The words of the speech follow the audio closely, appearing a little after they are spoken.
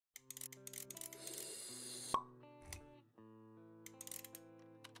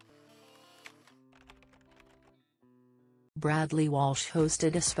Bradley Walsh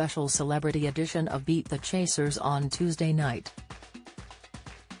hosted a special celebrity edition of Beat the Chasers on Tuesday night.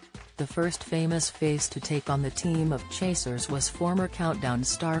 The first famous face to take on the team of chasers was former Countdown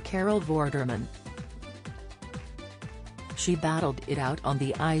star Carol Vorderman. She battled it out on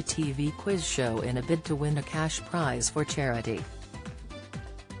the ITV quiz show in a bid to win a cash prize for charity.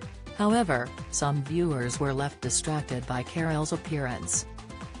 However, some viewers were left distracted by Carol's appearance.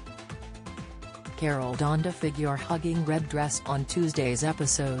 Carol donned a figure-hugging red dress on Tuesday's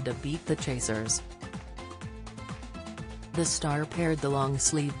episode of Beat the Chasers. The star paired the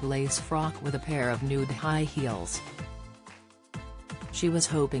long-sleeved lace frock with a pair of nude high heels. She was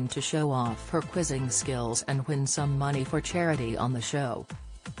hoping to show off her quizzing skills and win some money for charity on the show.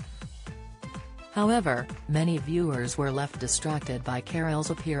 However, many viewers were left distracted by Carol's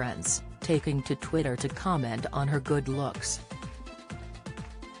appearance, taking to Twitter to comment on her good looks.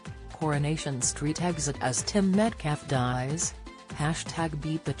 Coronation Street exit as Tim Metcalf dies?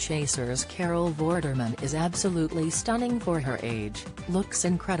 #BeatTheChasers. Carol Vorderman is absolutely stunning for her age, looks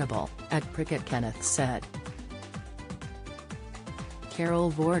incredible, @Prickett Kenneth said.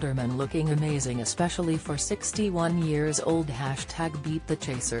 Carol Vorderman looking amazing especially for 61 years old.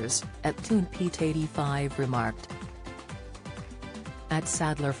 #BeatTheChasers, @ToonPete85 remarked.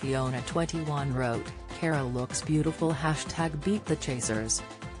 @SadlerFiona21 wrote, Carol looks beautiful. #BeatTheChasers.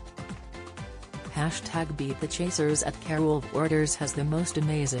 #BeatTheChasers. @Carol Vorderman has the most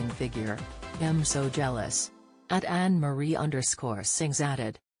amazing figure. I'm so jealous. @AnneMarie_Sings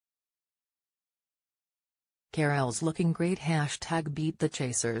added. Carol's looking great.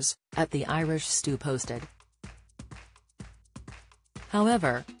 #BeatTheChasers, @The Irish Stew posted.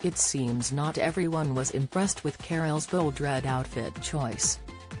 However, it seems not everyone was impressed with Carol's bold red outfit choice.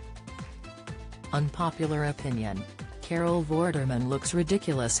 Unpopular opinion. Carol Vorderman looks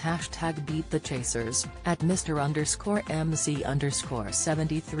ridiculous. #BeatTheChasers,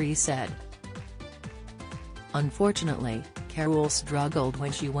 @Mr_MC_73 said. Unfortunately, Carol struggled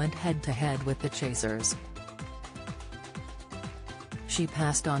when she went head-to-head with the Chasers. She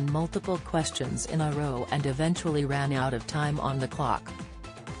passed on multiple questions in a row and eventually ran out of time on the clock.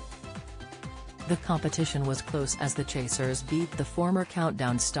 The competition was close as the Chasers beat the former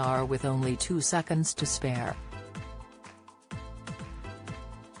Countdown star with only 2 seconds to spare.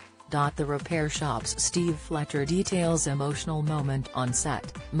 The Repair Shop's Steve Fletcher details emotional moment on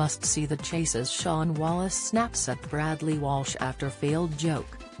set. Must see the Chase's Sean Wallace snaps at Bradley Walsh after failed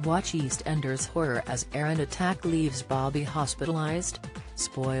joke. Watch EastEnders horror as Aaron attack leaves Bobby hospitalized.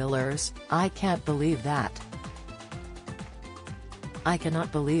 Spoilers, I can't believe that. I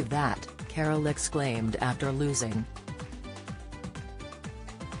cannot believe that, Carol exclaimed after losing.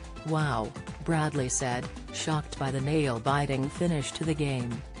 Wow, Bradley said, shocked by the nail-biting finish to the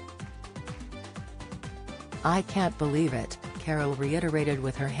game. I can't believe it, Carol reiterated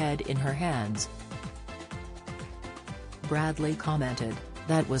with her head in her hands. Bradley commented,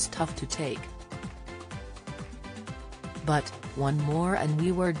 that was tough to take. But, one more and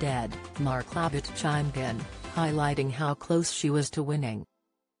we were dead, Mark Labitt chimed in, highlighting how close she was to winning.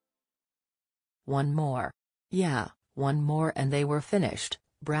 One more. Yeah, one more and they were finished,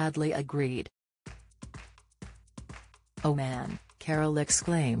 Bradley agreed. Oh man, Carol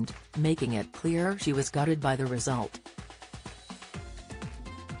exclaimed, making it clear she was gutted by the result.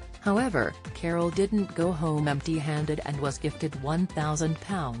 However, Carol didn't go home empty-handed and was gifted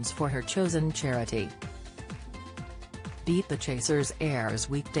 £1,000 for her chosen charity. Beat the Chasers airs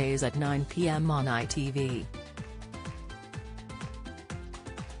weekdays at 9 p.m. on ITV.